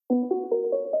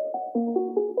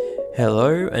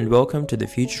Hello and welcome to the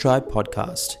Future Tribe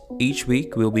podcast. Each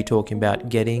week we'll be talking about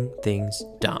getting things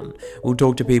done. We'll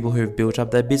talk to people who've built up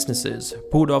their businesses,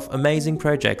 pulled off amazing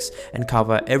projects, and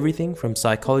cover everything from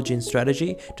psychology and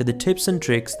strategy to the tips and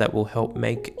tricks that will help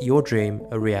make your dream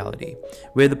a reality.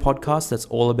 We're the podcast that's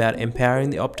all about empowering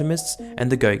the optimists and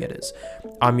the go-getters.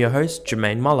 I'm your host,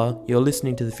 Jermaine Muller. You're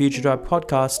listening to the Future Tribe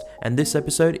podcast, and this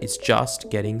episode is just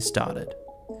getting started.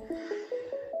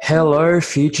 Hello,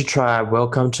 Future Tribe.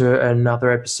 Welcome to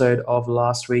another episode of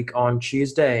Last Week on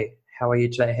Tuesday. How are you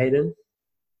today, Hayden?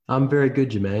 I'm very good,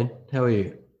 Jermaine. How are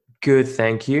you? Good,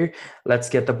 thank you. Let's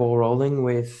get the ball rolling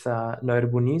with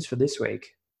notable news for this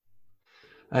week.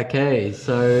 Okay,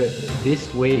 so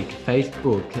this week,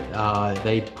 Facebook,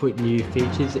 they put new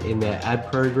features in their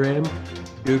ad program.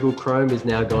 Google Chrome is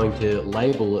now going to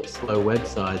label slow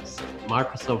websites.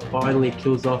 Microsoft finally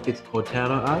kills off its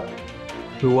Cortana app.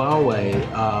 Huawei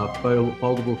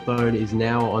foldable phone is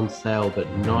now on sale, but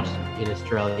not in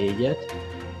Australia yet.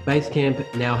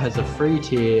 Basecamp now has a free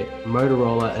tier.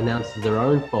 Motorola announces their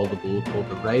own foldable called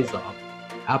the Razr.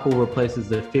 Apple replaces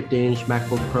the 15-inch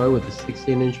MacBook Pro with a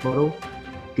 16-inch model.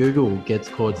 Google gets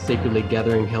caught secretly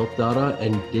gathering health data,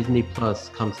 and Disney Plus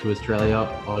comes to Australia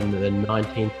on the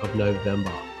 19th of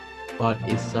November, but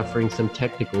is suffering some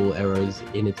technical errors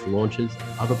in its launches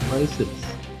other places.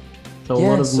 So a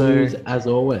lot of news as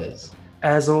always.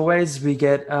 As always, we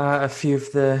get a few of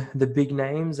the big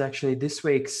names. Actually, this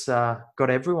week's got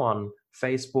everyone.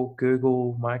 Facebook,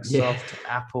 Google, Microsoft,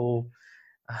 Apple,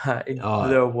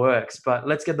 the works. But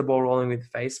let's get the ball rolling with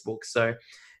Facebook. So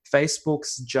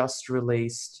Facebook's just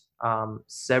released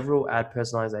several ad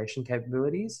personalization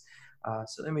capabilities.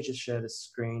 So let me just share the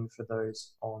screen for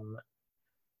those on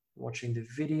watching the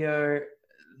video.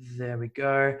 There we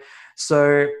go.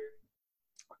 So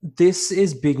this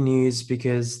is big news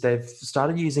because they've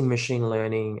started using machine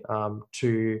learning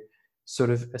to sort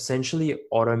of essentially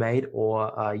automate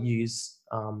or use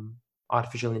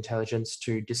artificial intelligence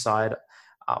to decide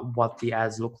what the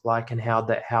ads look like and how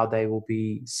they will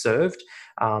be served.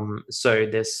 So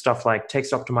there's stuff like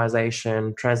text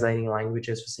optimization, translating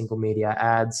languages for single media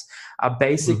ads,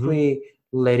 basically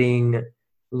letting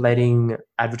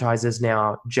advertisers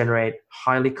now generate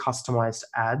highly customized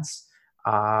ads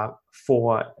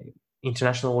for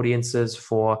international audiences,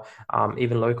 for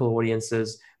even local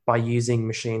audiences, by using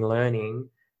machine learning.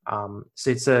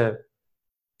 So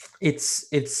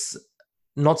it's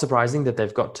not surprising that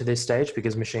they've got to this stage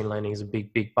because machine learning is a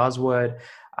big buzzword.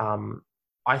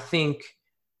 I think,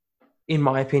 in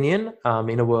my opinion,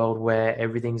 in a world where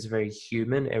everything's very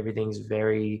human, everything's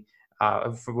very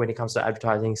when it comes to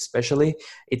advertising especially,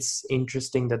 it's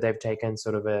interesting that they've taken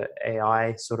sort of a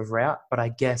AI sort of route. But I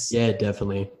guess, yeah,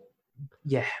 definitely.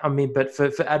 Yeah, I mean, but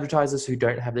for advertisers who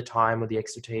don't have the time or the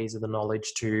expertise or the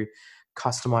knowledge to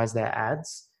customize their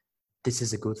ads, this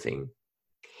is a good thing.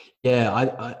 Yeah,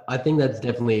 I think that's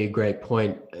definitely a great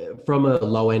point. From a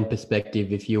low end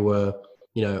perspective, if you were,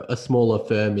 a smaller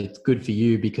firm, it's good for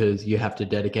you because you have to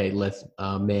dedicate less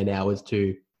man hours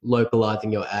to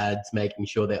localizing your ads, making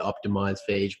sure they're optimized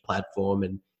for each platform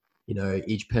and,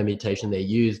 each permutation they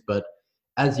use. But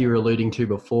as you were alluding to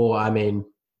before, I mean,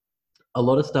 a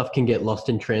lot of stuff can get lost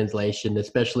in translation,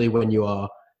 especially when you are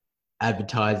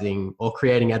advertising or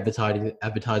creating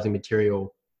advertising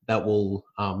material that will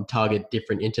target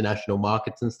different international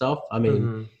markets and stuff. I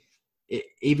mean,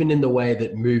 even in the way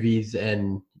that movies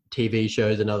and TV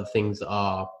shows and other things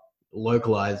are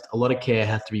localized, a lot of care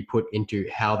has to be put into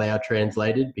how they are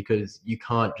translated, because you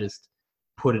can't just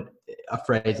put a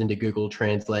phrase into Google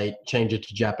Translate, change it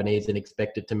to Japanese and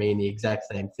expect it to mean the exact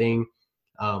same thing.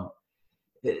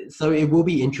 So it will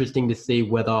be interesting to see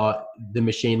whether the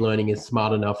machine learning is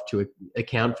smart enough to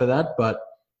account for that. But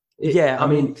I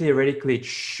mean, theoretically it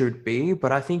should be,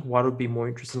 but I think what would be more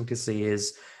interesting to see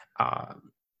is,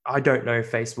 I don't know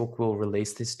if Facebook will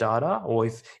release this data, or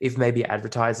if maybe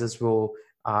advertisers will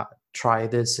try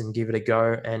this and give it a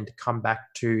go and come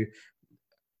back to,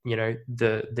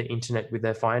 the internet with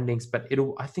their findings. But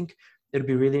I think it'll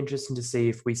be really interesting to see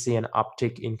if we see an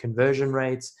uptick in conversion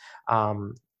rates,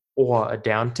 or a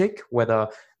downtick, whether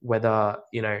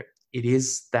it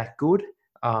is that good.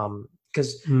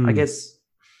 Because I guess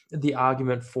the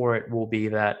argument for it will be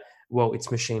that, well,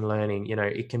 it's machine learning.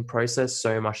 It can process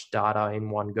so much data in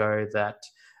one go that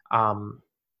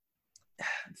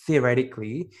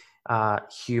theoretically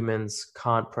humans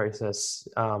can't process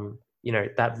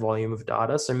that volume of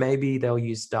data. So maybe they'll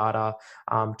use data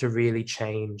to really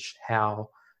change how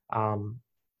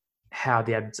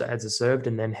the ads are served,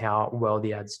 and then how well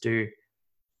the ads do.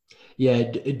 Yeah.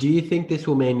 Do you think this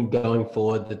will mean going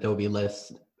forward that there'll be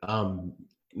less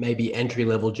maybe entry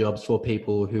level jobs for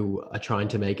people who are trying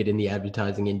to make it in the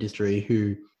advertising industry,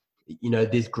 who,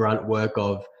 this grunt work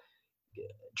of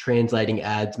translating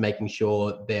ads, making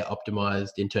sure they're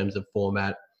optimized in terms of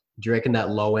format. Do you reckon that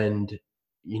low end,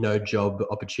 job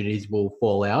opportunities will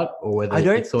fall out, or I whether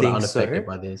don't it's sort of think so. unaffected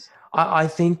by this? I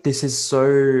think this is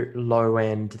so low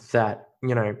end that,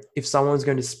 if someone's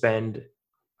going to spend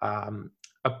um,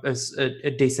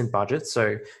 a decent budget,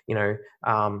 so,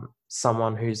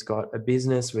 someone who's got a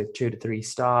business with 2 to 3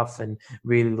 staff and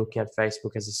really looking at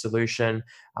Facebook as a solution,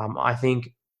 I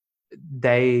think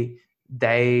they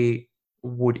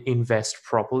would invest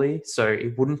properly. So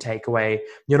it wouldn't take away,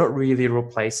 you're not really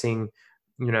replacing,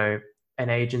 an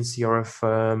agency or a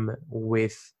firm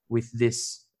with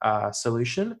this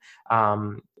solution.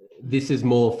 This is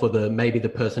more for maybe the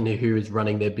person who is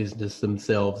running their business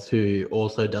themselves, who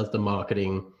also does the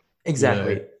marketing,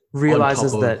 Exactly. on top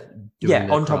Realizes of that, doing yeah,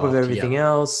 their on top of craft. everything Yeah,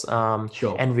 else,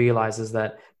 sure. and realizes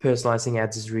that personalizing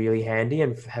ads is really handy,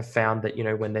 and have found that,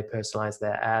 when they personalize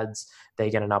their ads, they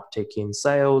get an uptick in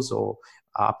sales or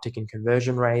uptick in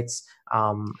conversion rates,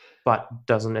 but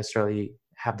doesn't necessarily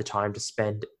have the time to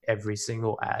spend every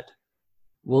single ad.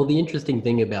 Well, the interesting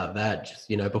thing about that, just,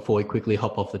 before we quickly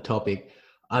hop off the topic,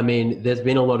 I mean, there's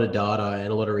been a lot of data and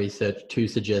a lot of research to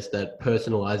suggest that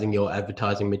personalizing your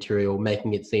advertising material,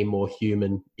 making it seem more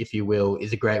human, if you will,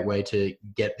 is a great way to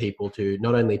get people to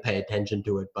not only pay attention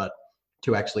to it, but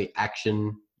to actually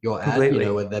action your ad, Completely.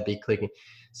 whether that be clicking.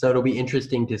 So it'll be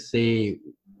interesting to see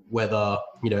whether,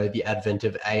 the advent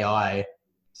of AI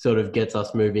sort of gets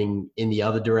us moving in the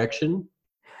other direction.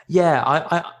 Yeah,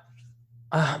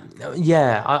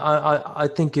 I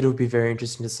think it'll be very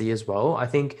interesting to see as well. I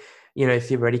think,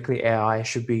 theoretically AI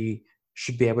should be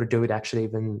able to do it actually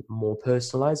even more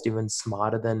personalized, even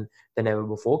smarter than ever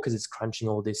before, because it's crunching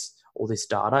all this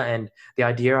data. And the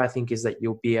idea, I think, is that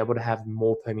you'll be able to have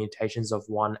more permutations of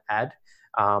one ad,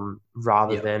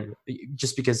 rather Yeah. than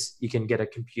just because you can get a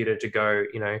computer to go,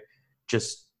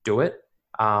 just do it.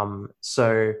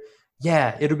 So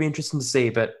yeah, it'll be interesting to see.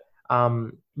 But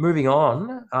moving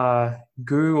on,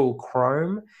 Google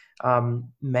Chrome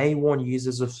may warn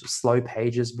users of slow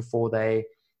pages before they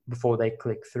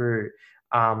click through.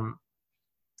 Um,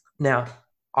 Now,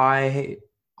 I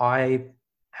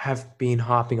have been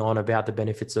harping on about the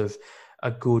benefits of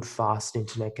a good fast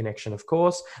internet connection, of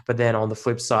course, but then on the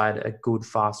flip side, a good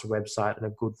fast website and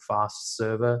a good fast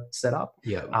server setup.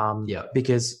 Yeah. Yeah.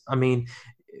 Because I mean,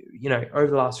 over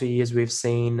the last few years, we've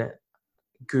seen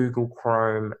Google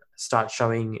Chrome start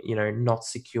showing, not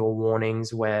secure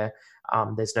warnings where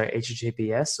there's no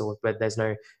HTTPS, or where there's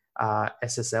no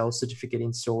SSL certificate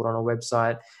installed on a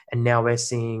website. And now we're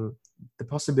seeing the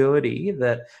possibility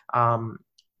that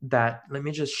let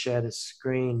me just share the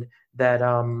screen, that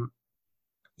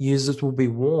users will be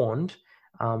warned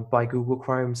by Google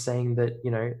Chrome saying that,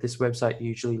 this website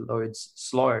usually loads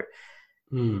slow.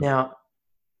 Now,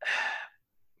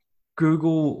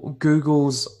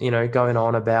 Google's, going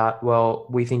on about, well,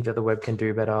 we think that the web can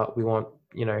do better. We want,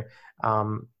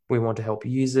 we want to help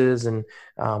users, and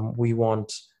we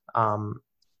want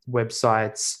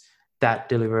websites that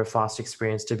deliver a fast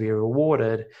experience to be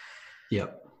rewarded.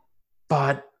 Yep.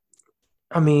 But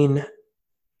I mean,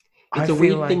 it's a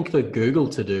weird thing for Google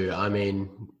to do. I mean,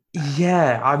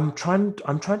 yeah, I'm trying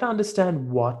to understand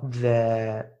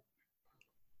where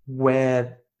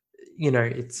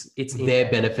it's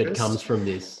their benefit comes from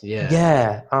this.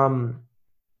 Yeah.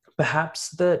 Perhaps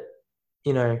that,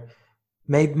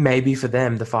 maybe for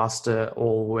them, the faster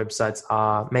all websites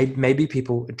are, maybe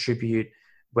people attribute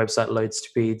website load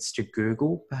speeds to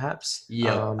Google, perhaps.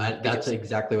 Yeah, that's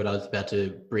exactly what I was about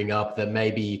to bring up, that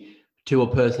maybe to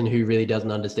a person who really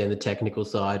doesn't understand the technical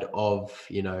side of,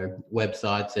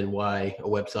 websites and why a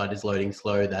website is loading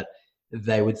slow, that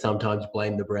they would sometimes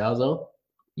blame the browser,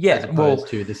 as opposed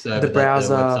to the server the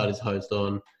browser, that the website is hosted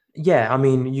on. Yeah, I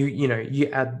mean, you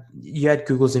add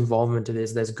Google's involvement to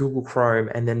this. There's Google Chrome,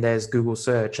 and then there's Google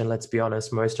Search. And let's be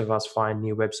honest, most of us find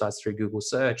new websites through Google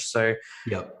Search. So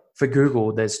yep. For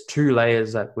Google, there's 2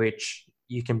 layers at which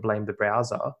you can blame the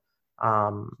browser.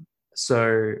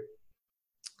 So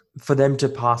for them to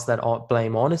pass that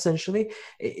blame on, essentially,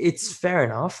 it's fair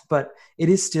enough, but it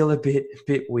is still a bit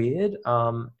weird.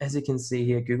 As you can see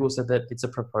here, Google said that it's a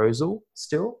proposal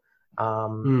still.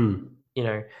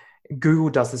 Google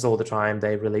does this all the time.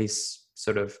 They release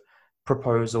sort of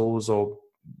proposals or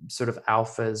sort of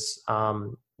alphas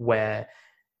where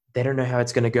they don't know how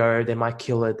it's going to go. They might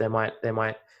kill it. They might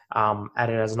add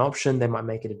it as an option. They might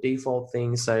make it a default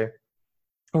thing. So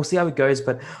we'll see how it goes.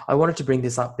 But I wanted to bring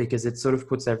this up because it sort of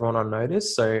puts everyone on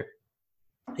notice. So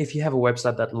if you have a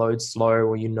website that loads slow,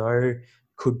 or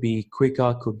could be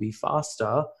quicker, could be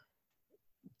faster,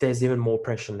 there's even more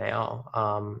pressure now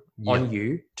on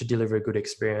you to deliver a good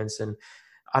experience. And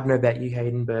I don't know about you,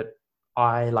 Hayden, but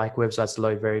I like websites to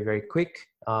load very, very quick.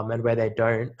 And where they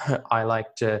don't, I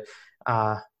like to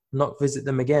not visit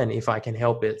them again if I can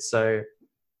help it. So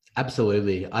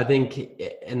absolutely. I think,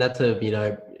 and that's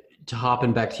to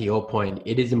harpen back to your point,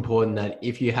 it is important that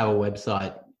if you have a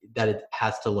website that it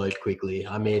has to load quickly.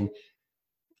 I mean,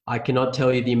 I cannot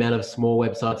tell you the amount of small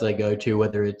websites I go to,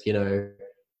 whether it's,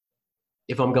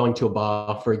 if I'm going to a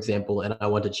bar, for example, and I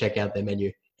want to check out their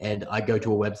menu and I go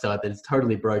to a website that is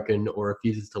totally broken or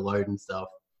refuses to load and stuff,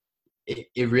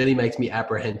 it really makes me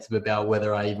apprehensive about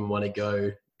whether I even want to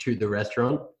go to the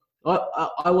restaurant.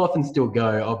 I'll often still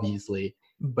go, obviously.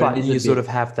 But you sort of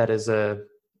have that as a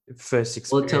first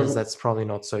experience that's probably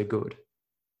not so good.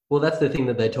 Well, that's the thing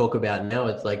that they talk about now.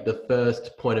 It's like the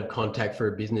first point of contact for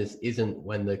a business isn't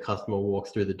when the customer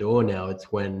walks through the door now. It's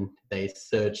when they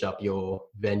search up your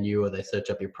venue or they search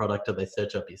up your product or they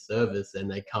search up your service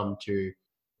and they come to,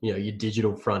 your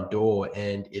digital front door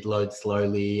and it loads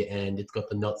slowly and it's got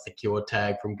the not secure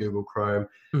tag from Google Chrome.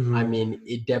 Mm-hmm. I mean,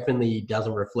 it definitely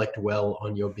doesn't reflect well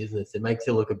on your business. It makes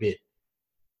it look a bit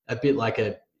like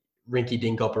a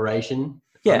rinky-dink operation.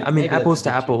 Yeah, I mean, apples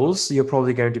to apples, you're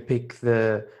probably going to pick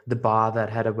the bar that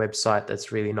had a website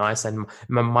that's really nice. And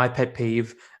my pet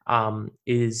peeve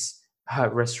is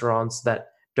restaurants that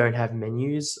don't have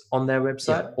menus on their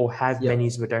website or have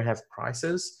menus but don't have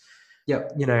prices.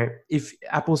 Yep. If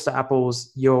apples to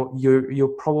apples,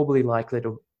 you're probably likely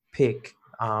to pick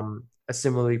a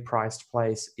similarly priced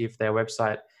place if their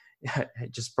website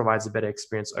just provides a better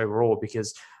experience overall,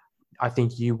 because I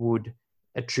think you would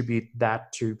attribute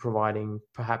that to providing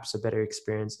perhaps a better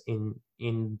experience in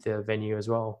the venue as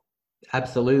well.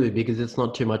 Absolutely, because it's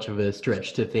not too much of a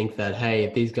stretch to think that, hey,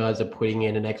 if these guys are putting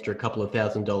in an extra couple of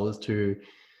 $1,000s to,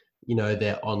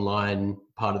 their online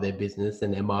part of their business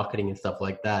and their marketing and stuff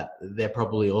like that, they're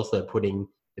probably also putting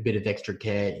a bit of extra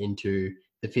care into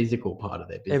the physical part of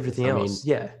their business. Everything else,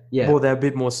 yeah. Well, they're a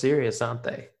bit more serious, aren't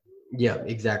they? Yeah,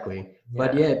 exactly.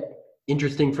 But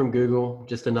interesting from Google,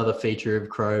 just another feature of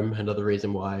Chrome, another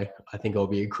reason why I think I'll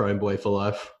be a Chrome boy for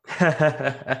life.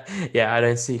 Yeah, I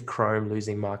don't see Chrome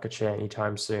losing market share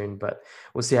anytime soon, but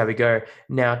we'll see how we go.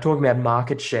 Now, talking about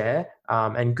market share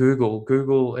and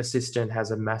Google Assistant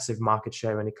has a massive market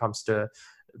share when it comes to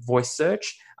voice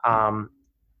search.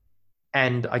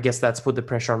 And I guess that's put the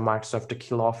pressure on Microsoft to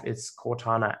kill off its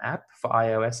Cortana app for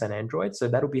iOS and Android. So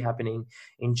that'll be happening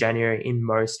in January in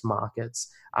most markets,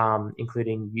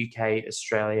 including UK,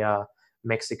 Australia,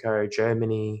 Mexico,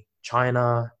 Germany,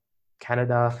 China,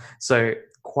 Canada. So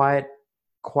quite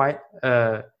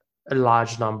a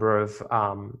large number of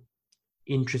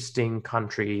interesting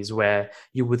countries where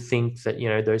you would think that,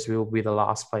 those will be the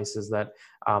last places that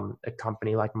a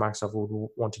company like Microsoft would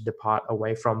want to depart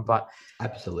away from. But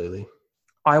absolutely,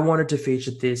 I wanted to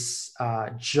feature this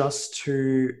just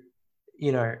to,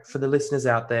 for the listeners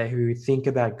out there who think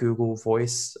about Google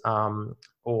Voice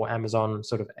or Amazon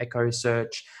sort of Echo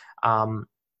search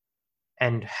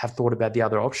and have thought about the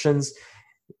other options.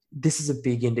 This is a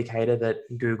big indicator that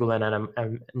Google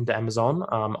and Amazon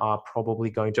are probably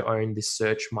going to own this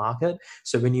search market.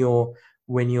 So when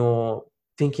you're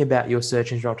thinking about your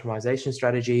search engine optimization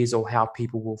strategies or how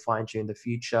people will find you in the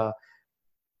future,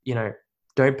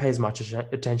 don't pay as much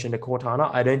attention to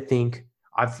Cortana. I don't think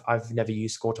I've never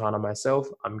used Cortana myself.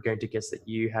 I'm going to guess that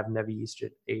you have never used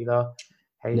it either.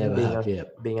 Hayden,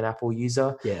 being an Apple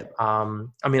user. Yeah.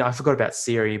 I mean, I forgot about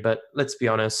Siri, but let's be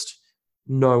honest,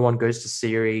 no one goes to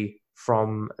Siri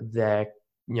from their,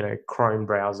 Chrome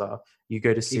browser. You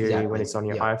go to Siri when it's on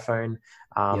your iPhone.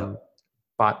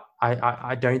 But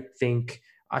I don't think,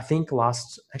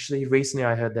 recently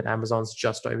I heard that Amazon's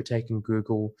just overtaken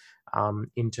Google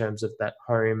in terms of that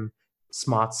home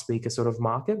smart speaker sort of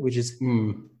market, which is,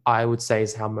 I would say,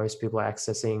 is how most people are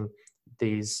accessing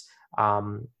these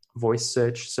voice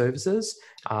search services.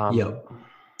 And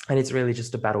it's really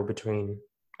just a battle between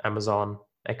Amazon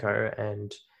Echo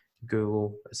and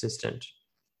Google Assistant.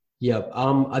 Yeah,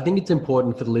 I think it's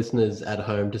important for the listeners at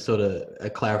home to sort of a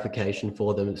clarification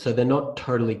for them. So they're not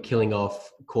totally killing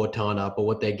off Cortana, but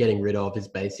what they're getting rid of is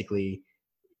basically,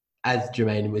 as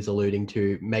Jermaine was alluding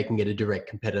to, making it a direct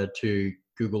competitor to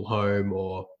Google Home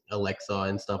or Alexa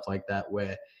and stuff like that,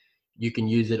 where you can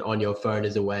use it on your phone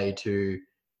as a way to,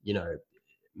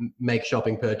 make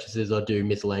shopping purchases or do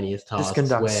miscellaneous tasks. Just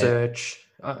conduct search.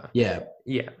 Yeah.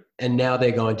 And now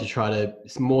they're going to try to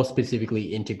more specifically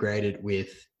integrate it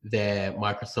with their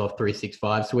Microsoft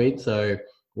 365 suite. So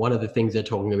one of the things they're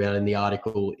talking about in the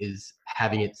article is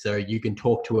having it so you can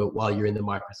talk to it while you're in the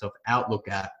Microsoft Outlook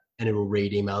app and it will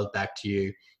read emails back to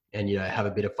you and, have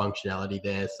a bit of functionality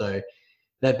there. So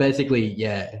they basically,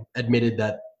 admitted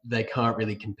that they can't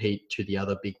really compete to the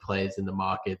other big players in the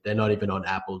market. They're not even on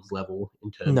Apple's level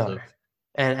in terms No, of,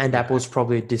 and Apple's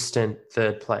probably a distant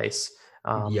third place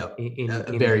yep, a in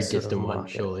very this sort of distant one,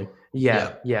 market. surely. Yeah,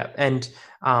 Yep. yeah, and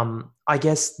I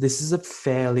guess this is a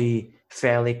fairly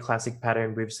classic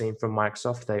pattern we've seen from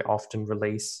Microsoft. They often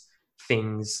release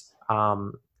things,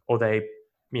 or they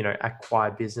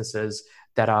acquire businesses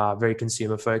that are very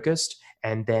consumer focused,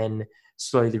 and then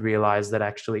slowly realize that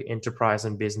actually enterprise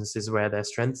and business is where their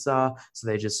strengths are. So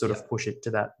they just sort of push it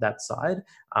to that side.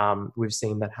 We've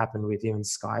seen that happen with even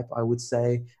Skype, I would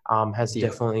say, has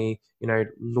definitely,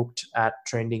 looked at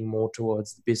trending more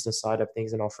towards the business side of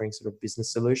things and offering sort of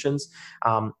business solutions.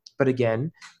 But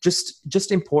again,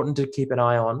 just important to keep an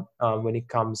eye on when it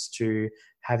comes to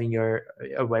having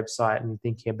a website and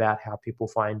thinking about how people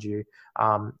find you,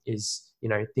 is,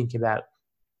 thinking about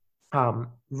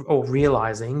or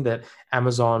realizing that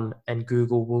Amazon and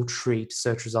Google will treat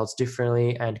search results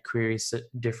differently and queries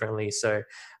differently. So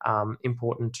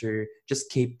important to just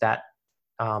keep that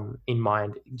in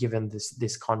mind, given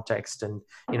this context, and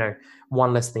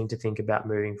one less thing to think about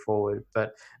moving forward.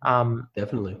 But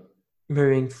definitely.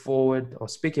 Moving forward, or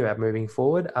speaking about moving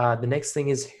forward, the next thing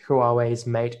is Huawei's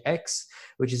Mate X,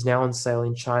 which is now on sale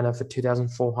in China for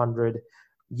 $2,400.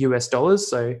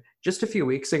 So just a few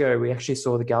weeks ago, we actually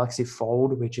saw the Galaxy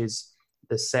Fold, which is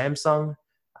the Samsung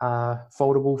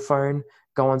foldable phone,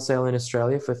 go on sale in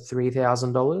Australia for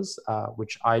 $3,000,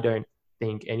 which I don't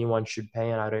think anyone should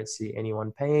pay, and I don't see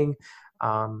anyone paying.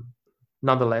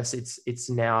 Nonetheless, it's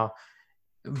now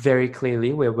very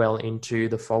clearly we're well into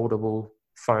the foldable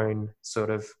phone sort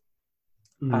of,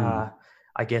 I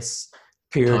guess,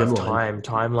 period of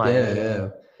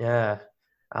timeline. Yeah.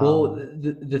 Well,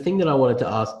 the thing that I wanted to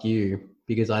ask you,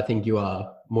 because I think you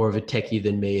are more of a techie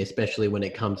than me, especially when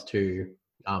it comes to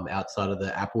outside of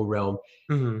the Apple realm.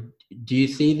 Mm-hmm. Do you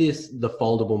see the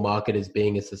foldable market as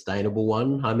being a sustainable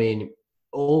one? I mean,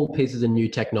 all pieces of new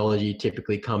technology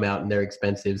typically come out and they're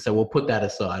expensive, so we'll put that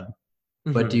aside.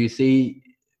 Mm-hmm. But do you see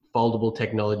foldable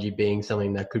technology being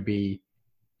something that could be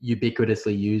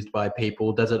ubiquitously used by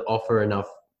people? Does it offer enough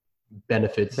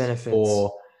benefits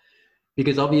for,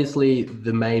 because obviously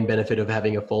the main benefit of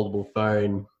having a foldable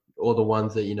phone, or the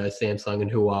ones that Samsung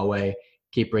and Huawei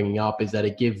keep bringing up, is that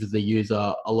it gives the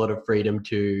user a lot of freedom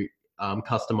to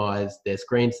customize their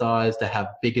screen size, to have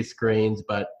bigger screens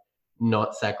but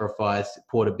not sacrifice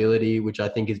portability, which I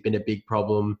think has been a big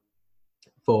problem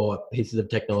for pieces of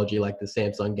technology like the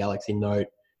Samsung Galaxy Note,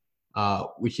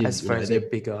 which is, as phones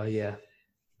get bigger. Yeah.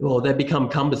 Well, they become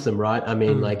cumbersome, right? I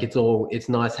mean, like it's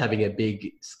nice having a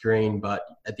big screen, but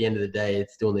at the end of the day, it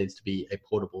still needs to be a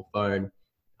portable phone.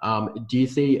 Do you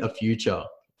see a future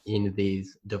in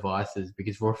these devices?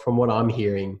 Because from what I'm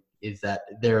hearing is that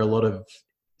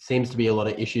seems to be a lot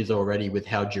of issues already with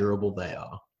how durable they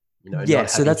are. Yeah,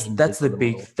 so that's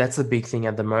the big thing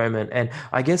at the moment, and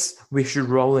I guess we should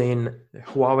roll in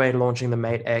Huawei launching the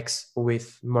Mate X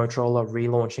with Motorola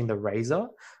relaunching the Razr.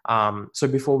 So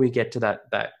before we get to that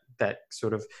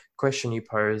sort of question you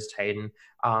posed, Hayden,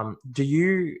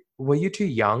 were you too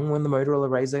young when the Motorola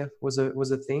Razr was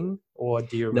a thing, or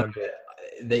do you remember?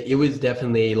 No, it was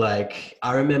definitely like,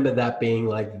 I remember that being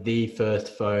like the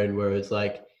first phone where it's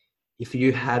like, if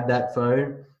you had that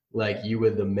phone, like you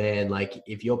were the man. Like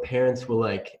if your parents were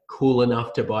like cool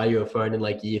enough to buy you a phone in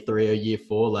like year 3 or year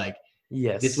 4, like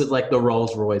yes, this was like the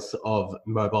Rolls Royce of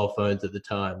mobile phones at the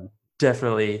time.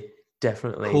 Definitely.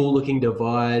 Cool looking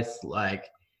device, like.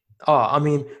 Oh, I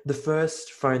mean, the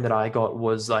first phone that I got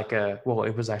was like it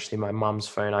was actually my mum's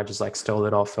phone. I just like stole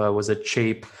it off her. Was a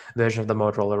cheap version of the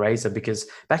Motorola Razr, because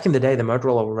back in the day, the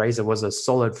Motorola Razr was a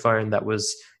solid phone that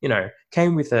was,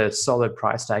 came with a solid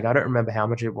price tag. I don't remember how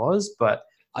much it was, but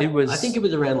I think it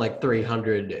was around like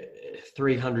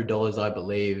 $300, I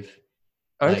believe.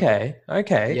 Okay.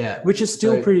 Yeah. Which is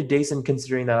still pretty decent,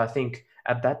 considering that I think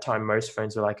at that time, most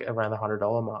phones were like around the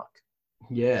 $100 mark.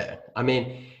 Yeah. I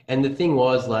mean, and the thing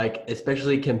was, like,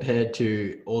 especially compared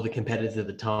to all the competitors at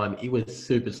the time, it was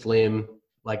super slim.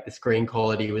 Like the screen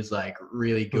quality was like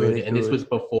really good. And this was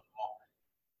before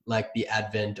like the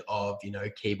advent of,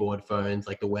 keyboard phones,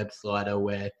 like the web slider,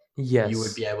 where you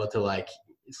would be able to like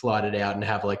slide it out and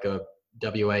have like a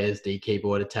WASD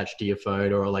keyboard attached to your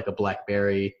phone, or like a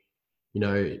BlackBerry,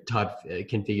 type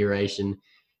configuration.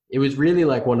 It was really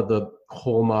like one of the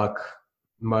hallmark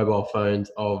mobile phones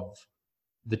of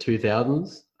the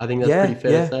 2000s. I think that's pretty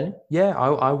fair to say. Yeah,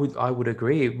 I would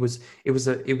agree. It was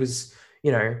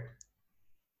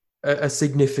a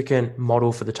significant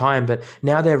model for the time, but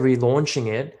now they're relaunching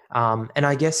it. And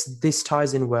I guess this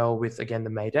ties in well with, again, the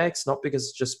Mate X, not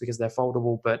just because they're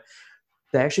foldable, but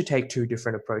they actually take two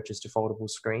different approaches to foldable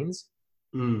screens.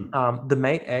 The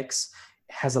Mate X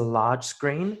has a large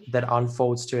screen that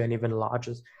unfolds to an even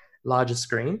larger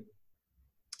screen.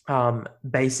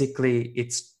 Basically,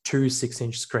 it's two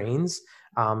 6-inch screens.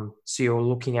 So you're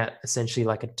looking at essentially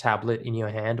like a tablet in your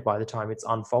hand by the time it's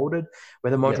unfolded,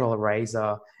 where the Motorola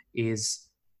Razr is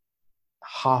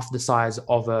half the size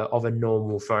of a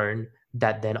normal phone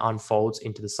that then unfolds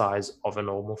into the size of a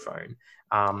normal phone.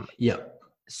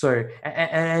 So,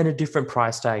 and a different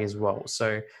price tag as well.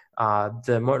 So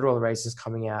the Motorola Razr is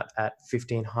coming out at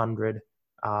 $1,500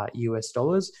 US,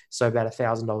 so about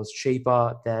 $1,000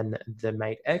 cheaper than the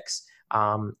Mate X,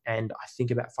 and I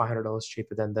think about $500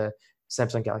 cheaper than the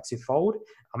Samsung Galaxy Fold,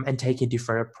 and taking a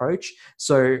different approach.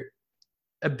 So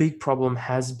a big problem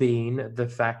has been the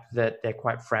fact that they're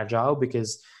quite fragile,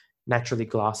 because naturally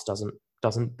glass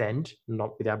doesn't bend,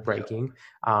 not without breaking.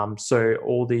 So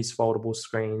all these foldable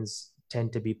screens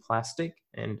tend to be plastic,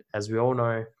 and as we all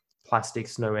know,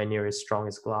 plastic's nowhere near as strong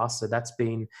as glass. So that's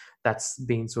been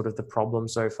sort of the problem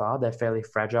so far. They're fairly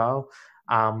fragile.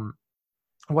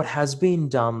 What has been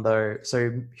done though,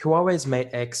 so Huawei's Mate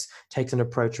X takes an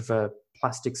approach of a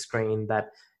plastic screen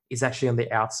that is actually on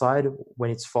the outside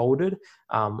when it's folded,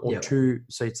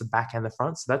 so it's the back and the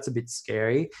front. So that's a bit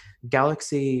scary.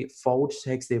 Galaxy Fold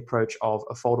takes the approach of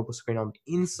a foldable screen on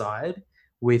the inside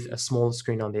with a smaller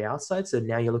screen on the outside. So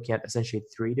now you're looking at essentially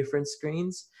 3 different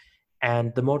screens.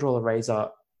 And the Motorola Razr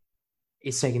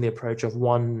is taking the approach of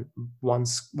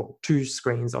two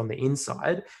screens on the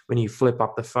inside when you flip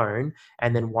up the phone,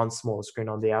 and then one small screen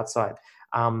on the outside.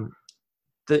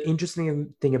 The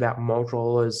interesting thing about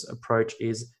Motorola's approach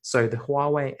is, so the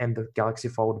Huawei and the Galaxy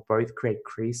Fold both create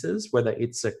creases, whether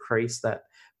it's a crease that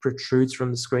protrudes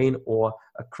from the screen or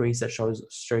a crease that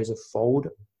shows a fold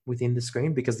within the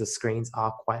screen, because the screens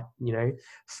are quite,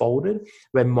 folded,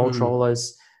 where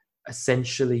Motorola's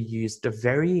essentially used a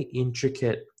very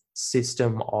intricate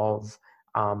system of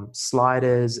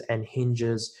sliders and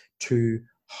hinges to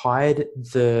hide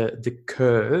the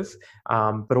curve,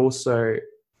 but also,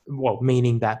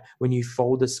 meaning that when you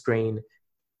fold the screen,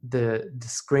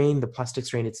 the plastic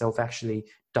screen itself actually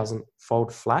doesn't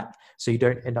fold flat, so you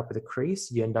don't end up with a crease.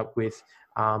 You end up with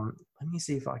let me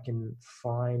see if I can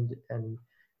find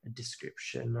a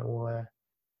description or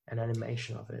an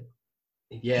animation of it.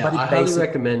 I highly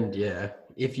recommend,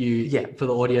 if you, for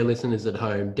the audio listeners at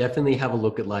home, definitely have a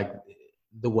look at like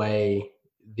the way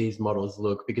these models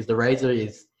look, because the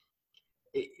Razr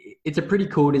it's a pretty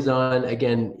cool design.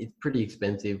 Again, it's pretty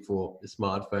expensive for a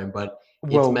smartphone, but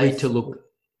it's made to look.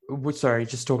 Sorry,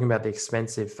 just talking about the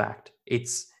expensive fact.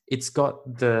 It's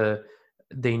got the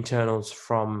internals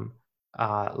from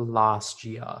last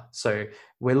year, so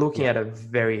we're looking at a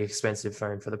very expensive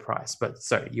phone for the price. But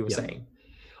sorry, you were saying.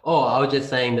 Oh, I was just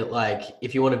saying that, like,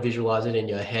 if you want to visualize it in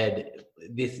your head,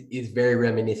 this is very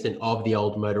reminiscent of the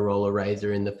old Motorola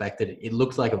Razr in the fact that it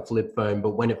looks like a flip phone,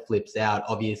 but when it flips out,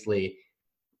 obviously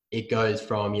it goes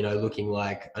from, looking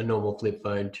like a normal flip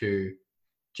phone to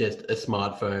just a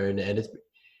smartphone.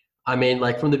 And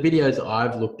like from the videos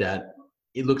I've looked at,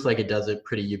 it looks like it does it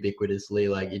pretty ubiquitously.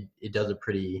 Like it does it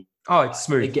pretty. Oh, it's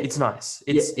smooth. It's nice.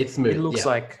 It's smooth. It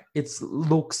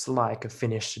looks like a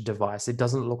finished device. It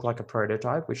doesn't look like a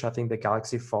prototype, which I think the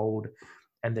Galaxy Fold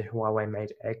and the Huawei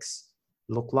Mate X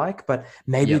look like. But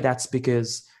maybe that's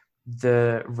because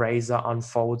the Razr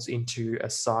unfolds into a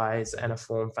size and a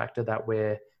form factor that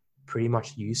we're pretty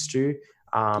much used to.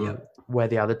 Where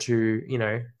the other two,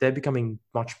 they're becoming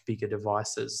much bigger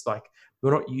devices. Like,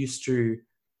 we're not used to.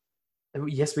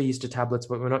 Yes, we're used to tablets,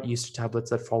 but we're not used to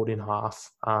tablets that fold in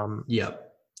half.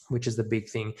 Which is the big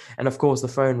thing. And of course, the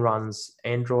phone runs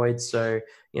Android, so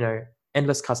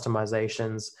endless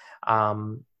customizations.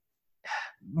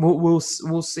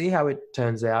 We'll see how it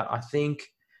turns out. I think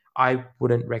I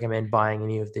wouldn't recommend buying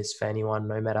any of this for anyone,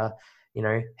 no matter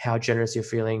how generous you're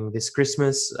feeling this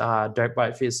Christmas. Don't buy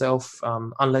it for yourself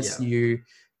unless you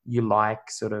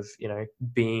like sort of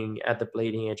being at the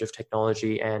bleeding edge of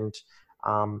technology. And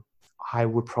I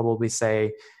would probably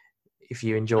say, if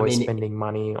you enjoy spending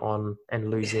money on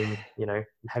and losing,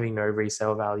 having no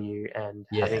resale value and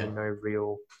having no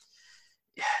real,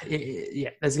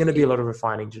 there's going to be a lot of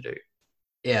refining to do.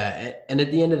 Yeah. And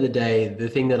at the end of the day, the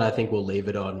thing that I think we'll leave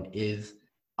it on is,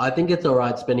 I think it's all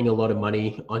right spending a lot of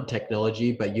money on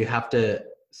technology, but you have to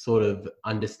sort of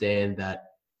understand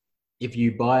that if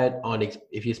you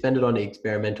spend it on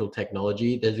experimental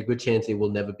technology, there's a good chance it will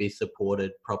never be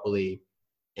supported properly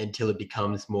until it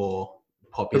becomes more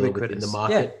popular within the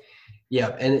market. Yeah,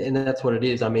 and that's what it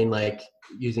is. I mean, like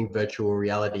using virtual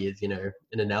reality is, an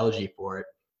analogy for it.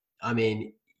 I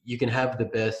mean, you can have the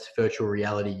best virtual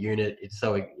reality unit. It's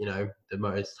so, the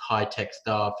most high tech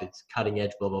stuff. It's cutting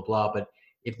edge, blah, blah, blah. But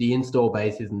if the install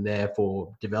base isn't there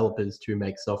for developers to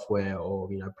make software or,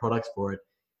 products for it,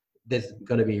 there's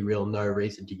going to be real no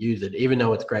reason to use it. Even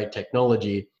though it's great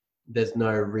technology, there's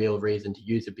no real reason to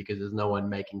use it because there's no one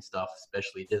making stuff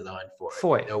specially designed for it.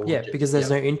 For it, yeah, because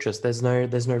there's no interest. There's no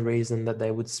reason that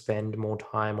they would spend more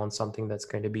time on something that's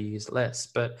going to be used less.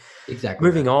 But exactly.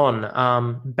 Moving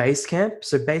on, Basecamp.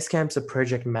 So Basecamp's a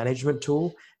project management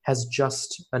tool, has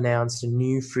just announced a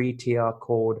new free tier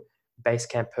called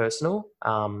Basecamp Personal.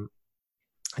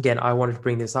 Again, I wanted to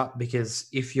bring this up because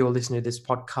if you're listening to this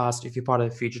podcast, if you're part of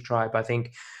the Future Tribe, I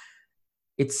think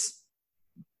it's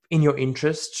in your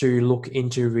interest to look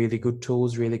into really good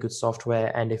tools, really good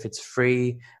software, and if it's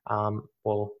free,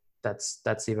 well,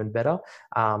 that's even better.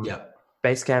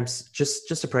 Basecamp's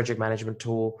just a project management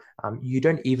tool. You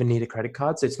don't even need a credit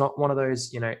card, so it's not one of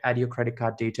those, add your credit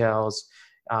card details.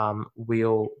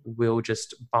 We'll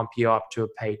just bump you up to a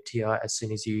paid tier as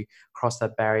soon as you cross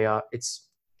that barrier. It's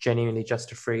genuinely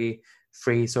just a free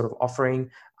sort of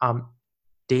offering.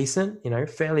 Decent,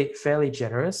 fairly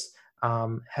generous.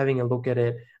 Having a look at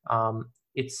it,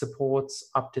 it supports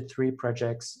up to 3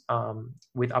 projects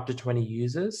with up to 20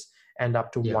 users and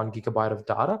up to 1 gigabyte of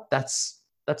data. That's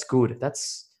good.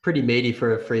 That's pretty meaty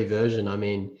for a free version. I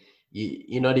mean,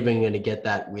 you're not even going to get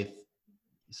that with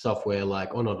software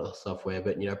or not a software,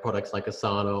 but products like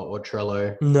Asana or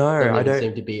Trello. No, I don't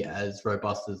seem to be as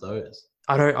robust as those.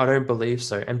 I don't believe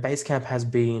so. And Basecamp has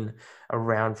been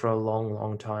around for a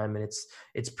long time, and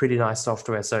it's pretty nice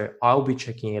software. So I'll be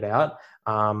checking it out.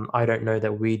 I don't know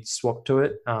that we'd swap to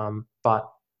it, but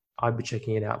I'd be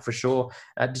checking it out for sure.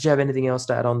 Did you have anything else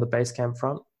to add on the Basecamp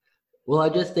front? Well, I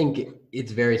just think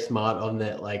it's very smart on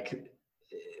that.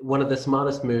 One of the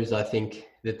smartest moves I think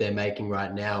that they're making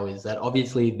right now is that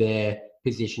obviously they're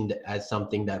positioned as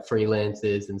something that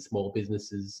freelancers and small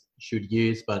businesses should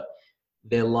use, but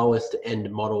their lowest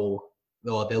end model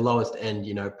or their lowest end,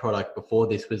 product before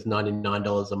this was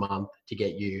 $99 a month to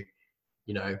get you,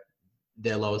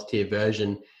 their lowest tier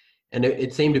version. And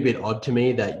it seemed a bit odd to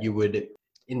me that you would,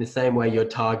 in the same way you're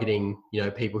targeting,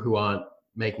 people who aren't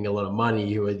making a lot of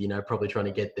money, who are, probably trying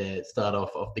to get their start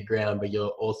off the ground, but you're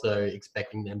also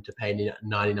expecting them to pay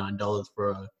 $99 for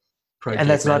a project. And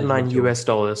that's $99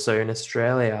 US. So in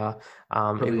Australia,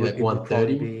 probably it would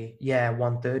 130. Be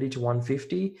 130 to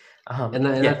 150. And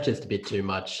that's just a bit too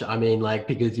much. I mean,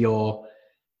 because you're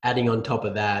adding on top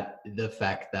of that the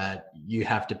fact that you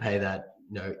have to pay that,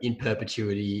 in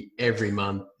perpetuity every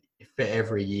month for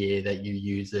every year that you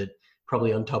use it,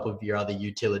 probably on top of your other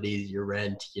utilities, your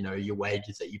rent, your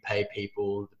wages that you pay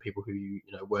people, the people who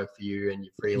work for you, and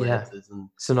your freelancers. And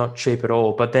so not cheap at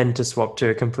all. But then to swap to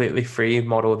a completely free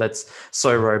model that's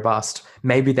so robust,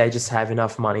 maybe they just have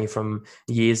enough money from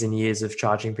years and years of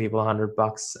charging people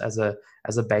 $100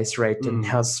 as a base rate,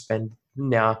 and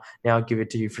now give it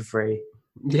to you for free,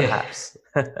 perhaps.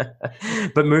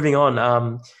 But moving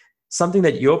on, something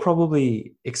that you're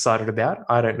probably excited about,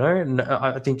 I don't know.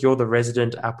 I think you're the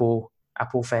resident Apple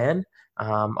fan.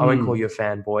 I won't call you a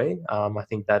fanboy. I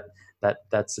think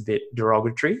that's a bit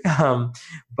derogatory.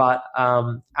 But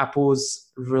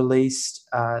Apple's released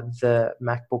the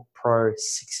MacBook Pro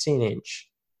 16-inch.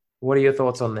 What are your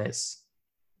thoughts on this?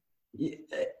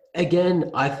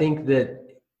 Again, I think that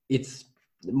it's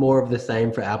more of the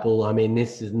same for Apple. I mean,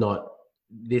 this is not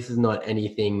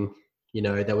anything,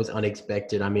 that was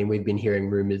unexpected. I mean, we've been hearing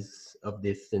rumors of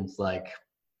this since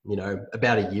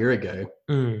about a year ago,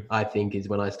 I think is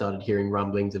when I started hearing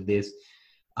rumblings of this.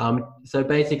 So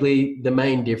basically the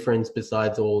main difference,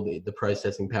 besides all the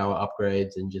processing power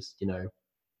upgrades and just,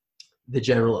 the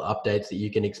general updates that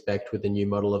you can expect with a new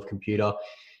model of computer,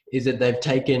 is that they've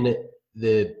taken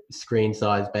the screen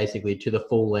size basically to the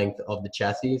full length of the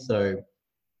chassis. So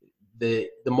the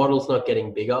model's not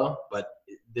getting bigger, but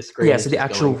the screen so the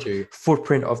actual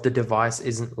footprint of the device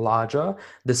isn't larger.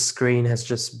 The screen has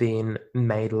just been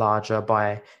made larger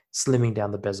by slimming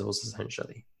down the bezels,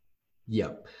 essentially.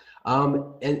 Yep. And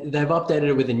they've updated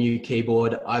it with a new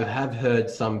keyboard. I have heard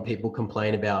some people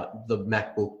complain about the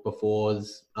MacBook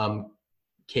before's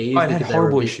keys. It had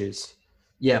horrible issues.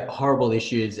 Yeah, horrible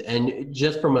issues. And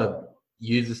just from a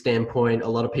user standpoint, a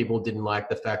lot of people didn't like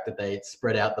the fact that they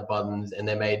spread out the buttons and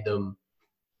they made them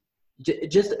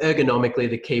just ergonomically,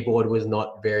 the keyboard was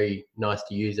not very nice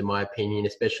to use, in my opinion,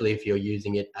 especially if you're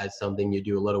using it as something you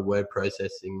do a lot of word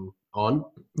processing on.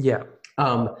 Yeah.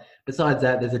 Besides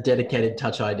that, there's a dedicated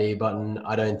Touch ID button.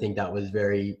 I don't think that was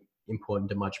very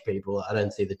important to much people. I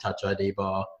don't see the Touch ID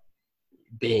bar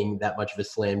being that much of a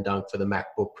slam dunk for the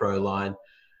MacBook Pro line.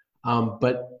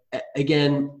 But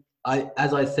again,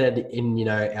 as I said in,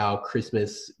 our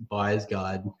Christmas buyer's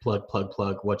guide,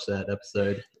 plug, watch that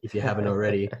episode if you haven't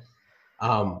already.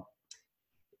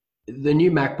 The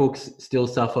new MacBooks still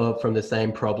suffer from the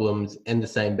same problems and the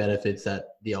same benefits that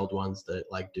the old ones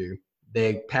do.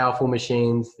 They're powerful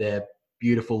machines. They're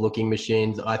beautiful looking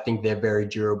machines. I think they're very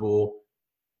durable,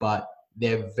 but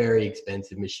they're very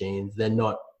expensive machines. They're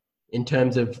not, in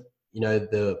terms of,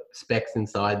 the specs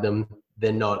inside them,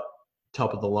 they're not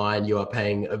top of the line. You are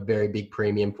paying a very big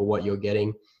premium for what you're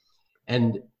getting.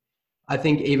 And I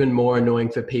think even more annoying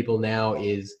for people now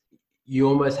is you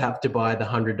almost have to buy the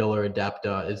 $100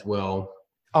 adapter as well.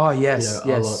 Oh, yes,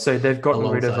 yes. So they've gotten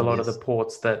rid of a lot of the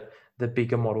ports that the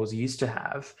bigger models used to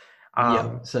have.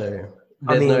 So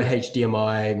there's no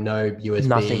HDMI, no USB.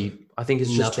 Nothing. I think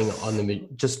it's nothing just on the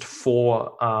just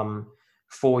four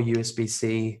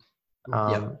USB-C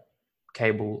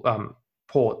cable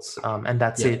ports, and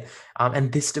that's it.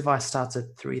 And this device starts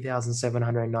at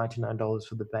 $3,799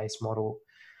 for the base model,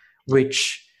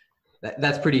 which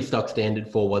that's pretty stock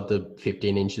standard for what the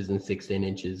 15 inches and 16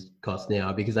 inches cost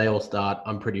now, because they all start,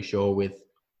 I'm pretty sure, with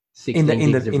 16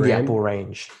 gigs of RAM. In the Apple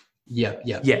range.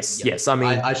 Yes. I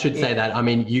mean, I should say that. I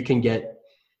mean, you can get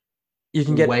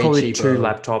probably cheaper. 2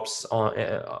 laptops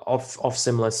of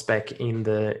similar spec in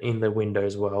the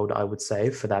Windows world, I would say,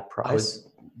 for that price.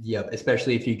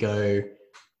 Especially if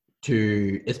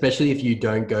you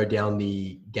don't go down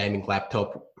the gaming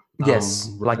laptop.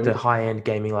 Like the high-end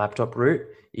gaming laptop route.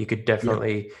 You could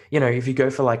definitely, if you go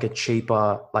for like a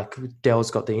cheaper, like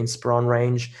Dell's got the Inspiron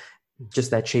range, just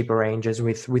their cheaper ranges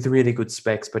with really good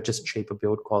specs, but just cheaper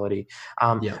build quality.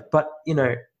 But,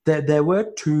 there were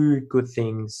 2 good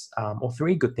things or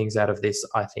 3 good things out of this,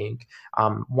 I think.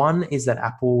 One is that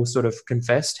Apple sort of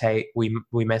confessed, hey, we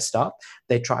messed up.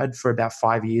 They tried for about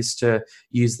 5 years to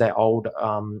use their old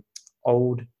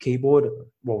keyboard,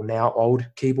 now old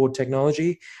keyboard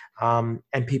technology,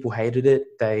 and people hated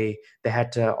it. They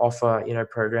had to offer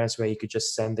programs where you could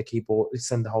just send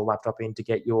the whole laptop in to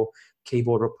get your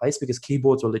keyboard replaced, because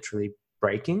keyboards were literally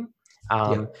breaking.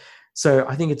 So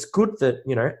I think it's good that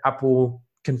Apple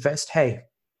confessed, hey,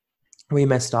 we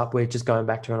messed up. We're just going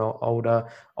back to an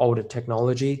older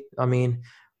technology. I mean,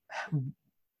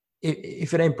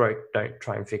 if it ain't broke, don't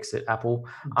try and fix it, Apple.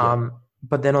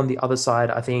 But then on the other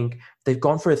side, I think they've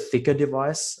gone for a thicker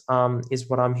device, is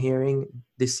what I'm hearing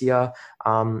this year,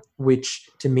 which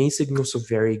to me signals a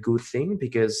very good thing,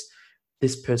 because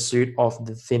this pursuit of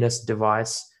the thinnest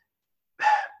device,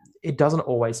 it doesn't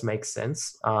always make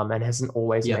sense, and hasn't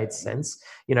always made sense.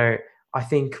 I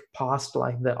think past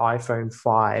like the iPhone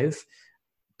 5,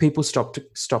 people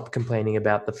stopped complaining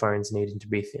about the phones needing to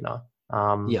be thinner.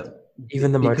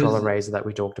 Even the Motorola Razr that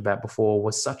we talked about before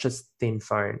was such a thin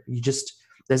phone.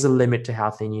 There's a limit to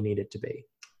how thin you need it to be.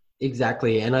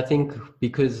 Exactly. And I think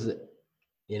because,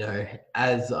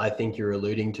 as I think you're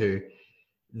alluding to,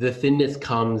 the thinness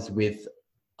comes with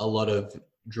a lot of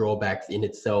drawbacks in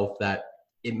itself, that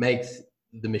it makes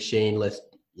the machine less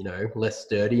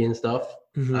sturdy and stuff.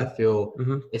 I feel,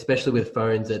 especially with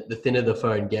phones, that the thinner the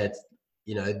phone gets,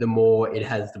 the more it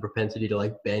has the propensity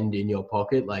to bend in your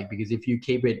pocket. Because if you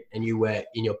keep it and you wear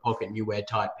in your pocket and you wear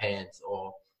tight pants,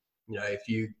 or, if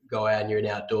you go out and you're an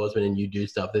outdoorsman and you do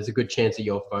stuff, there's a good chance that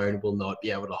your phone will not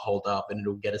be able to hold up and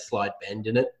it'll get a slight bend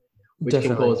in it, which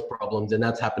can cause problems. And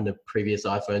that's happened to previous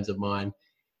iPhones of mine.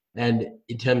 And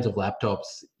in terms of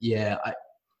laptops,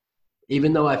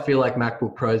 even though I feel like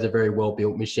MacBook Pros are very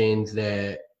well-built machines,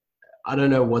 I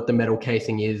don't know what the metal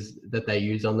casing is that they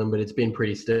use on them, but it's been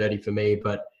pretty sturdy for me.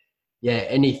 But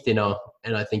any thinner,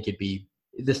 and I think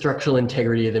the structural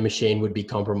integrity of the machine would be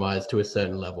compromised to a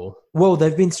certain level. Well,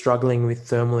 they've been struggling with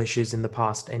thermal issues in the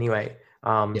past anyway.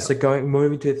 So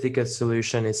moving to a thicker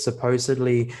solution is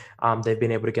supposedly they've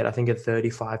been able to get, I think, a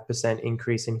 35%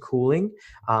 increase in cooling.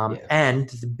 And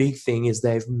the big thing is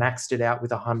they've maxed it out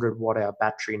with a 100 watt-hour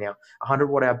battery now. A 100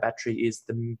 watt-hour battery is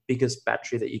the biggest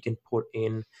battery that you can put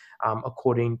in,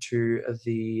 according to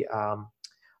the,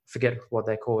 forget what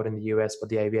they're called in the US, but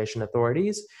the aviation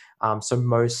authorities. So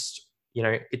most,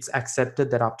 it's accepted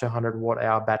that up to 100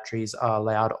 watt-hour batteries are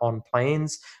allowed on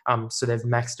planes. So they've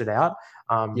maxed it out.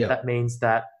 That means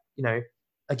that,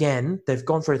 again, they've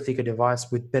gone for a thicker device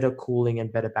with better cooling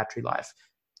and better battery life.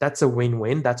 That's a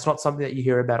win-win. That's not something that you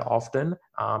hear about often.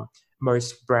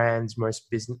 Most brands,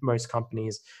 most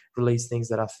companies release things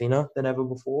that are thinner than ever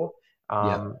before,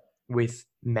 with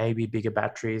maybe bigger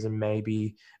batteries and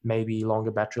maybe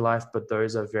longer battery life, but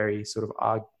those are very sort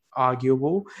of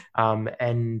arguable.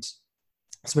 And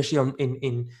especially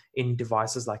in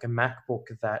devices like a MacBook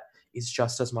that is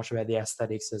just as much about the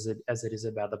aesthetics as it is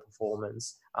about the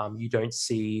performance. You don't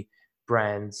see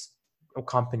brands or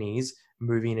companies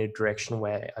moving in a direction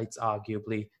where it's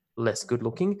arguably less good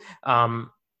looking.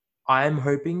 I'm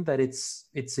hoping that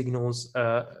it signals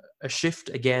a shift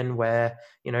again, where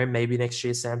maybe next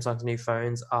year Samsung's new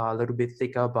phones are a little bit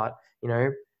thicker, but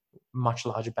much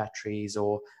larger batteries,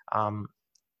 or can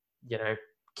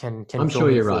I'm film sure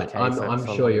in you're right. 4K I'm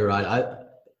for sure you're longer. right.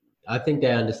 I think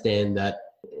they understand that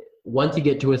once you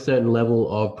get to a certain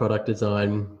level of product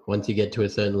design, once you get to a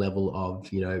certain level of,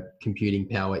 computing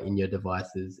power in your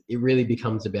devices, it really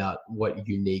becomes about what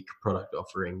unique product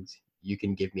offerings you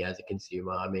can give me as a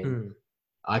consumer. I mean,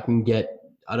 I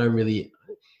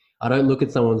don't look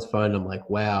at someone's phone and I'm like,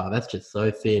 wow, that's just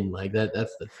so thin. Like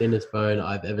that's the thinnest phone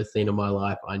I've ever seen in my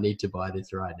life. I need to buy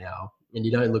this right now. And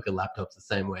you don't look at laptops the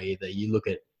same way either. You look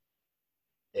at,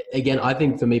 again, I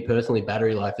think for me personally,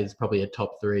 battery life is probably a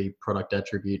top 3 product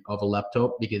attribute of a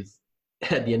laptop, because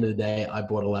at the end of the day, I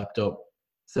bought a laptop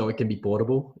so it can be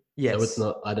portable. Yes. So it's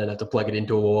not, I don't have to plug it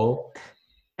into a wall.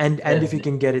 And if you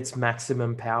can get its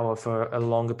maximum power for a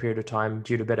longer period of time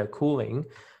due to better cooling,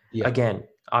 again,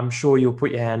 I'm sure you'll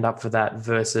put your hand up for that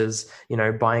versus,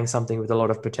 buying something with a lot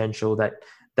of potential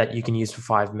that you can use for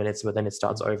 5 minutes, but then it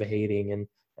starts overheating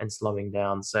and slowing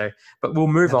down. So, but we'll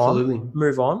move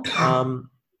on.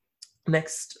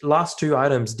 Next, last 2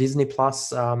 items, Disney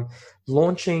Plus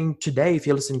launching today, if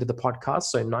you're listening to the podcast,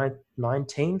 so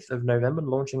 19th of November,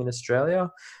 launching in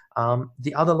Australia.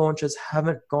 The other launches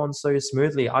haven't gone so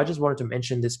smoothly. I just wanted to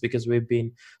mention this because we've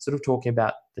been sort of talking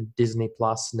about the Disney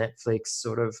Plus, Netflix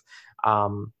sort of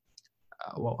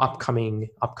upcoming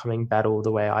battle,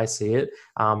 the way I see it.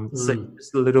 So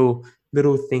just a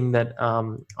little thing that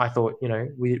I thought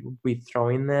we'd throw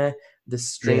in there. The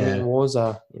streaming wars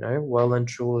are well and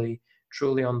truly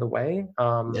on the way.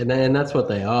 And that's what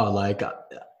they are. Like,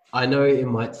 I know it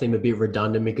might seem a bit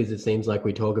redundant because it seems like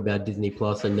we talk about Disney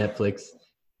Plus and Netflix,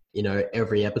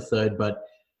 every episode, but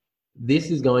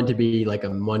this is going to be like a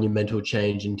monumental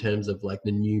change in terms of like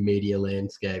the new media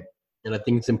landscape. And I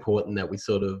think it's important that we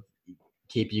sort of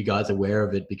keep you guys aware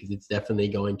of it, because it's definitely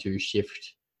going to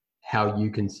shift how you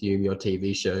consume your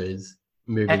TV shows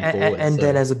moving forward. And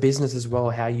then as a business as well,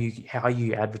 how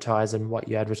you advertise and what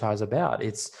you advertise about.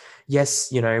 It's,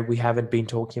 yes, we haven't been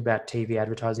talking about TV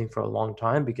advertising for a long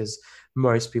time because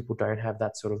most people don't have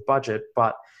that sort of budget.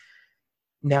 But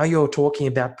now you're talking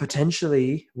about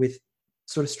potentially, with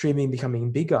sort of streaming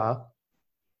becoming bigger,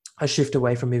 a shift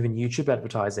away from even YouTube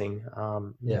advertising,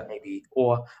 maybe,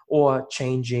 or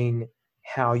changing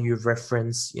how you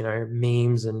reference,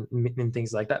 memes and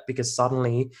things like that, because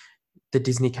suddenly the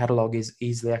Disney catalog is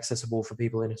easily accessible for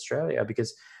people in Australia.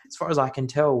 Because as far as I can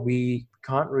tell, we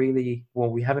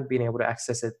haven't been able to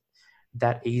access it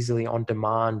that easily on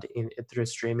demand through a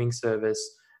streaming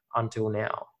service until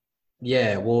now.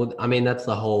 Yeah, well, I mean, that's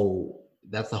the whole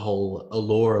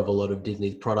allure of a lot of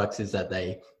Disney's products, is that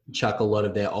they chuck a lot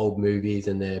of their old movies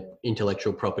and their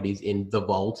intellectual properties in the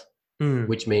vault,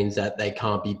 which means that they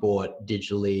can't be bought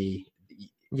digitally,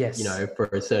 for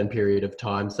a certain period of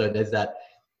time. So there's that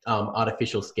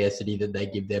artificial scarcity that they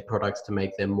give their products to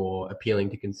make them more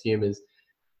appealing to consumers.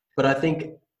 But I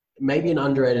think maybe an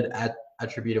underrated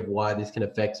attribute of why this can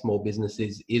affect small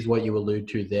businesses is what you allude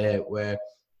to there, where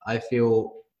I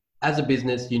feel as a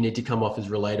business, you need to come off as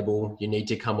relatable. You need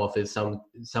to come off as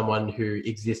someone who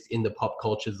exists in the pop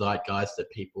culture zeitgeist that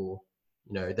people,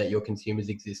 that your consumers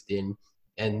exist in.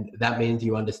 And that means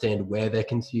you understand where they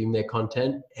consume their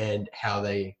content and how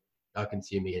they are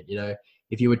consuming it.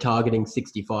 If you were targeting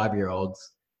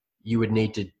 65-year-olds, you would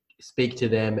need to speak to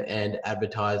them and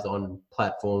advertise on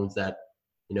platforms that,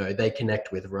 they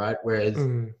connect with, right? Whereas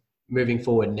moving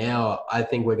forward now, I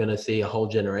think we're going to see a whole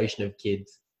generation of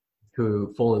kids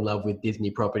who fall in love with Disney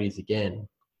properties again,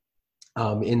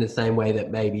 in the same way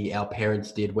that maybe our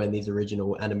parents did when these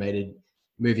original animated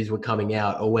movies were coming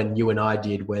out, or when you and I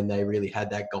did when they really had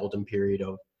that golden period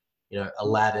of,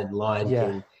 Aladdin, Lion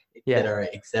King,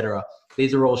 et cetera.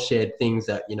 These are all shared things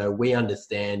that, we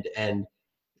understand. And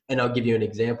I'll give you an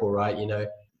example, right?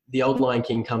 The old Lion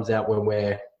King comes out when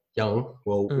we're young.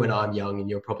 Well, when I'm young and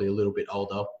you're probably a little bit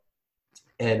older.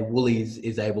 And Woolies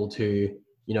is able to,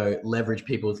 leverage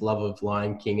people's love of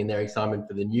Lion King and their excitement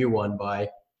for the new one by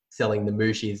selling the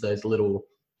Mushies, those little,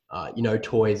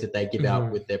 toys that they give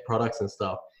out with their products and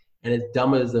stuff. And as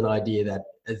dumb as an idea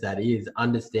that is,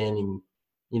 understanding,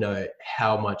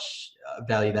 how much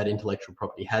value that intellectual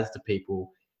property has to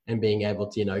people, and being able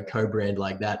to, co-brand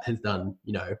like that has done,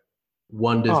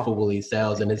 wonders for Woolies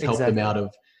sales, and has helped them out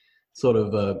of sort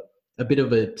of a bit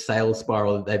of a sales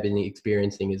spiral that they've been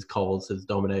experiencing as Coles has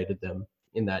dominated them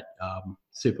in that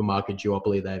supermarket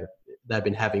duopoly they've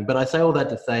been having. But I say all that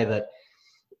to say that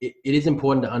it is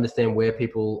important to understand where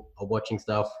people are watching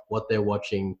stuff, what they're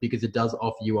watching, because it does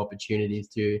offer you opportunities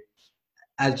to,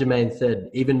 as Jermaine said,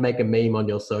 even make a meme on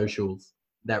your socials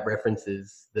that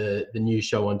references the new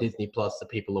show on Disney Plus that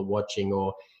people are watching.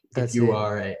 Or if you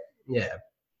are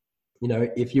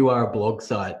if you are a blog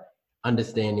site,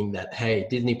 understanding that, hey,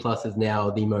 Disney Plus is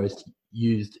now the most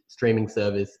used streaming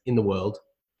service in the world.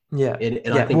 Yeah.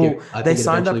 And I think they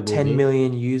signed up 10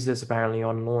 million users apparently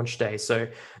on launch day. So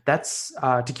that's,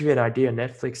 to give you an idea,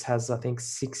 Netflix has, I think,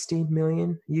 60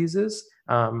 million users.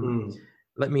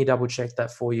 Let me double check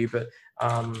that for you. But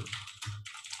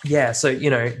so,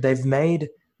 they've made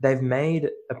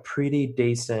a pretty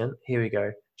decent, here we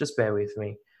go. Just bear with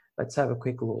me. Let's have a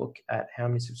quick look at how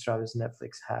many subscribers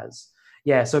Netflix has.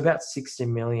 Yeah, so about 60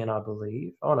 million, I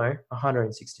believe. Oh no,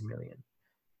 160 million.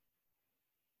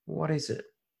 What is it?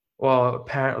 Well,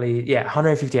 apparently,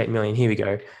 158 million. Here we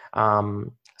go.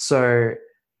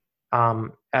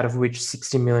 Out of which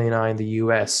 60 million are in the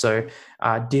US. So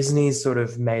Disney's sort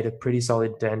of made a pretty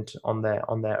solid dent on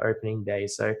their opening day.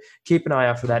 So keep an eye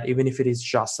out for that, even if it is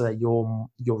just so that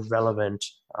you're relevant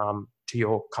to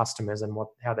your customers and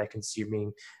how they're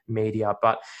consuming media.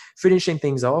 But finishing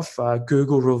things off,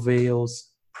 Google reveals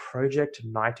Project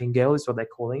Nightingale is what they're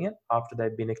calling it, after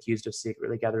they've been accused of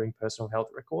secretly gathering personal health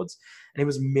records. And it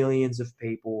was millions of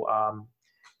people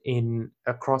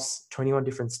across 21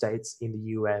 different states in the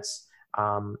US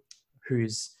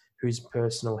whose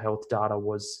personal health data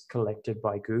was collected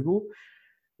by Google.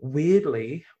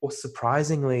 Weirdly or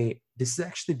surprisingly, this has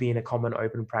actually been a common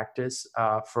open practice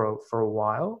for a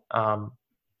while. I'm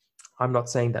not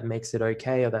saying that makes it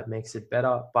okay or that makes it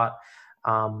better, but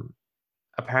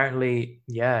apparently,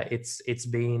 it's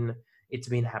been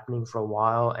happening for a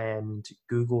while, and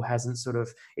Google hasn't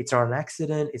it's not an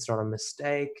accident, it's not a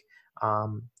mistake.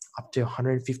 Up to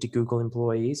 150 Google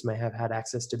employees may have had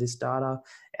access to this data,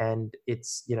 and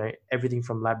it's everything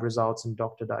from lab results and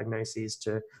doctor diagnoses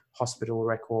to hospital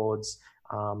records,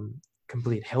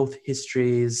 complete health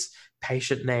histories,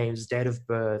 patient names, date of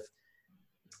birth,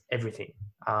 everything.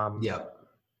 I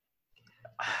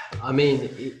mean,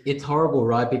 it's horrible,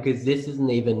 right? Because this isn't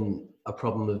even a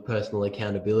problem of personal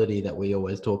accountability that we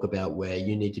always talk about, where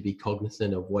you need to be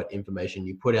cognizant of what information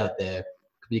you put out there,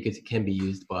 because it can be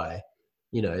used by,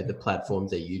 the platforms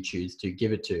that you choose to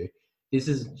give it to. This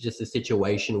is just a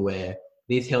situation where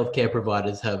these healthcare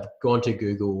providers have gone to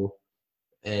Google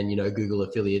and, Google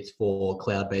affiliates for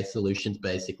cloud-based solutions,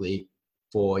 basically,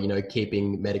 for,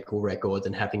 keeping medical records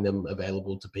and having them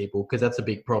available to people, because that's a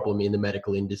big problem in the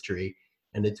medical industry.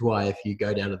 And it's why if you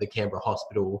go down to the Canberra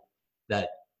hospital, that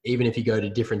even if you go to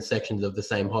different sections of the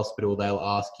same hospital, they'll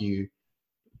ask you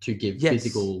to give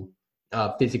physical,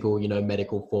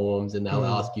 medical forms, and they'll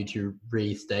ask you to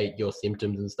restate your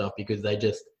symptoms and stuff, because they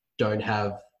just don't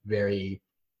have very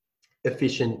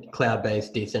efficient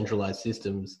cloud-based decentralized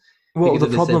systems. Well, the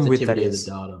problem with that is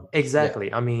exactly.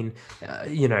 Yeah. I mean,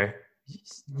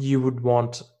 you would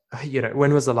want,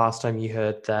 when was the last time you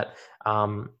heard that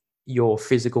your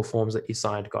physical forms that you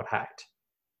signed got hacked?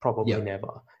 Probably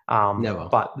never. Never.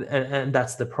 But and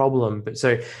that's the problem. But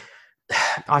so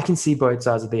I can see both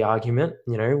sides of the argument.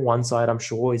 One side I'm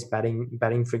sure is batting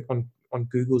on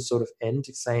Google's sort of end,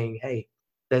 saying, hey,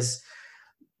 there's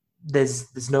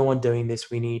no one doing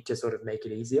this. We need to sort of make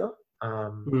it easier.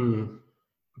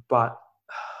 But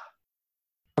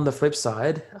on the flip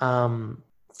side,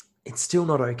 it's still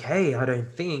not okay, I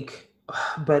don't think.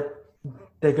 But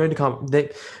they're going to come.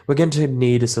 We're going to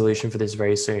need a solution for this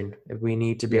very soon. We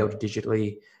need to be able to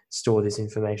digitally store this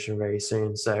information very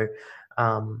soon. So,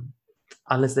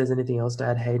 unless there's anything else to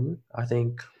add, Hayden, I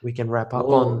think we can wrap up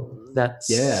on that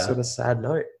sort of sad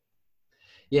note.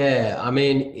 Yeah, I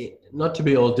mean, not to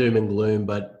be all doom and gloom,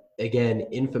 but again,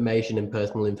 information and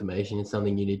personal information is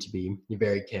something you need to be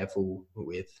very careful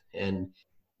with. And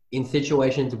in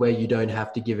situations where you don't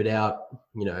have to give it out,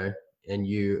 and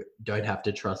you don't have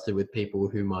to trust it with people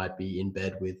who might be in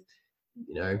bed with,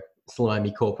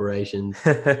 slimy corporations,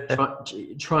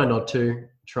 try not to.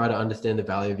 Try to understand the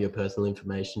value of your personal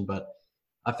information. But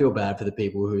I feel bad for the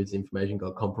people whose information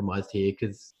got compromised here,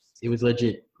 because it was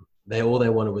legit. All they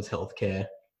wanted was healthcare.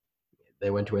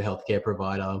 They went to a healthcare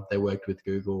provider. They worked with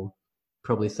Google,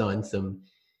 probably signed some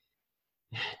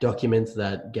documents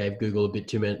that gave Google a bit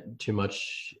too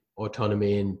much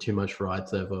autonomy and too much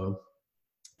rights over,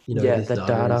 this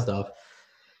data and stuff.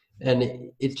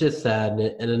 And it's just sad.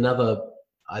 And another,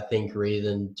 I think,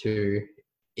 reason to,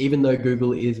 even though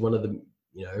Google is one of the,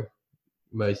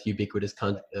 most ubiquitous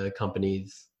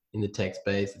companies in the tech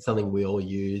space, it's something we all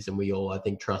use and we all, I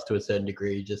think, trust to a certain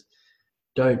degree, just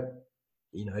don't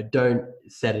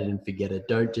set it and forget it.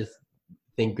 Don't just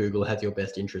think Google has your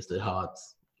best interest at heart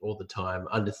all the time.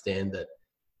 Understand that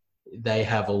they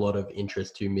have a lot of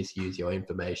interest to misuse your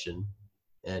information,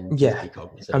 and just be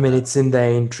cognizant. I mean, it's in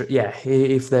their interest. Yeah,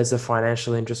 if there's a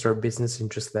financial interest or a business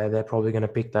interest there, they're probably going to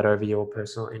pick that over your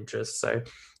personal interest. So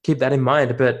keep that in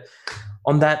mind. But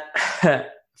on that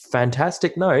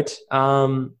fantastic note,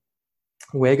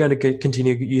 we're going to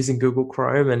continue using Google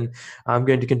Chrome, and I'm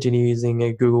going to continue using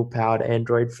a Google-powered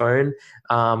Android phone.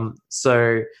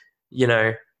 So,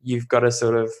 you've got to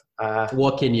sort of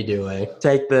what can you do, eh?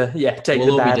 Take the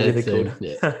bad with the good.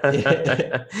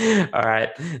 Yeah. All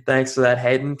right. Thanks for that,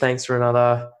 Hayden. Thanks for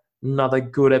another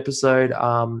good episode.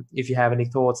 If you have any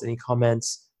thoughts, any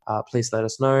comments, please let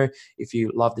us know. If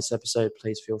you love this episode,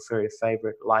 please feel free to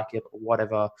favorite, like it, or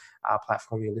whatever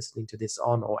platform you're listening to this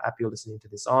on or app you're listening to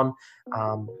this on.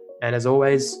 And as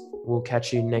always, we'll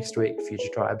catch you next week, Future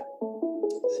Tribe.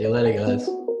 See you later, guys.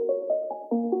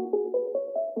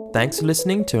 Thanks for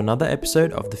listening to another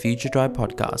episode of the Future Tribe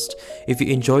podcast. If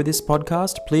you enjoy this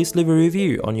podcast, please leave a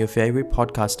review on your favorite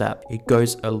podcast app. It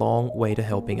goes a long way to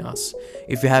helping us.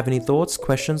 If you have any thoughts,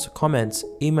 questions, or comments,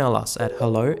 email us at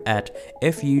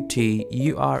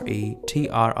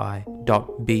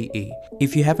hello@futuretri.be.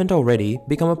 If you haven't already,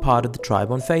 become a part of the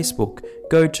tribe on Facebook.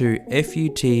 Go to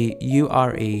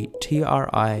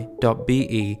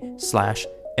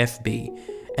futuretri.be/FB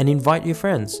and invite your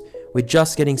friends. We're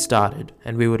just getting started,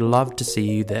 and we would love to see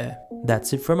you there.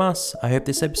 That's it from us. I hope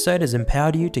this episode has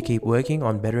empowered you to keep working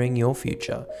on bettering your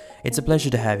future. It's a pleasure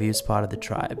to have you as part of the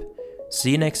tribe.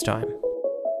 See you next time.